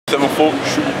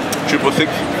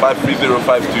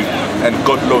044-666-53052, and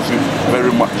God loves you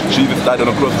very much. Jesus died on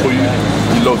the cross for you.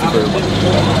 He loves you very much.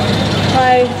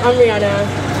 Hi, I'm Rhianna.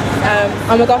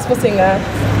 I'm a gospel singer,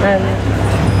 and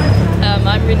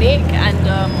I'm Ranique, and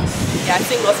yeah, I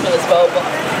sing gospel as well, but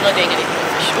I'm not doing anything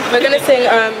official. we're gonna sing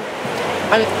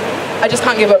I Just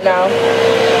Can't Give Up Now.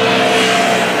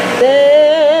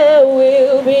 There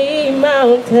will be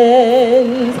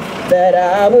mountains that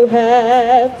I will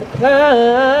have to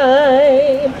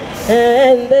climb,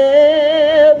 and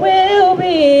there will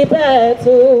be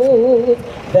battles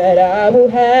that I will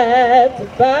have to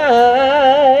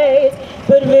fight,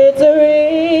 but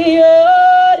victory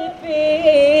or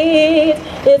defeat,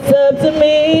 it's up to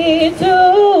me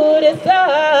to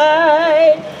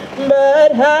decide.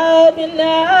 But how can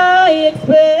I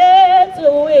expect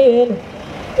to win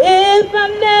if I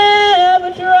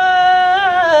never tried?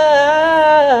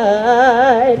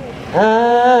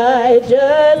 I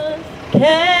just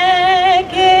can't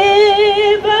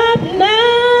give up now.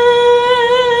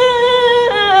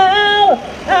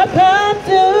 I've come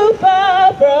too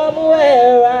far from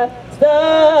where I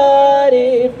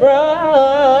started from.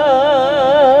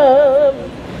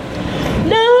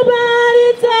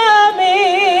 Nobody told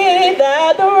me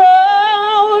that the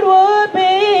road would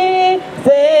be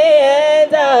easy,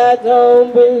 and I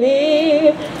don't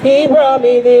believe he brought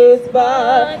me this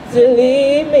far to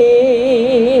leave me.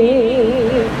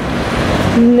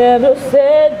 Never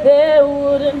said there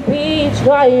wouldn't be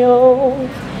trials,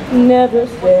 never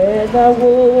said I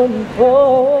wouldn't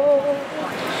fall,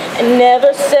 and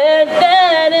never said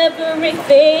that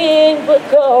everything would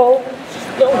go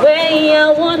the way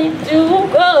I wanted to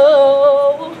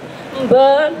go.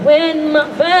 But when my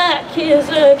back is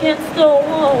against the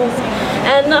walls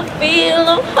and I feel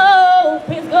all hope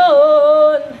is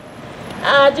gone,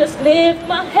 I just lift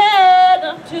my head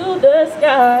up to the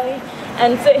sky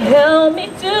and say, help me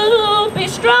to be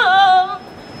strong.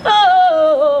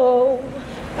 Oh,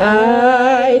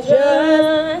 I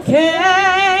just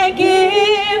can't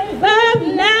give up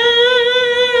now.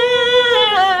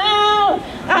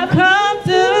 I've come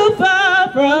too far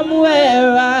from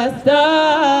where I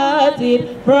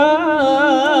started from.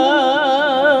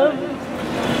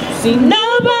 See,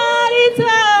 nobody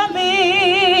told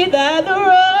me that the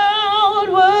road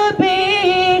would be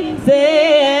easy,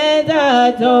 and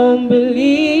I don't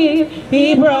believe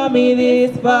he brought me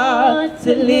this far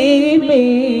to leave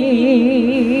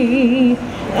me.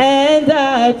 And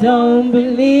I don't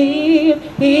believe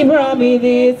he brought me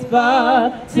this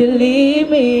far to leave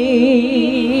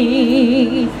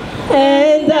me.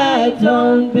 And I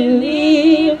don't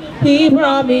believe he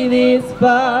brought me this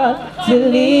far to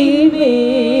leave me.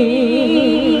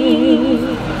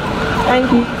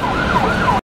 Thank you.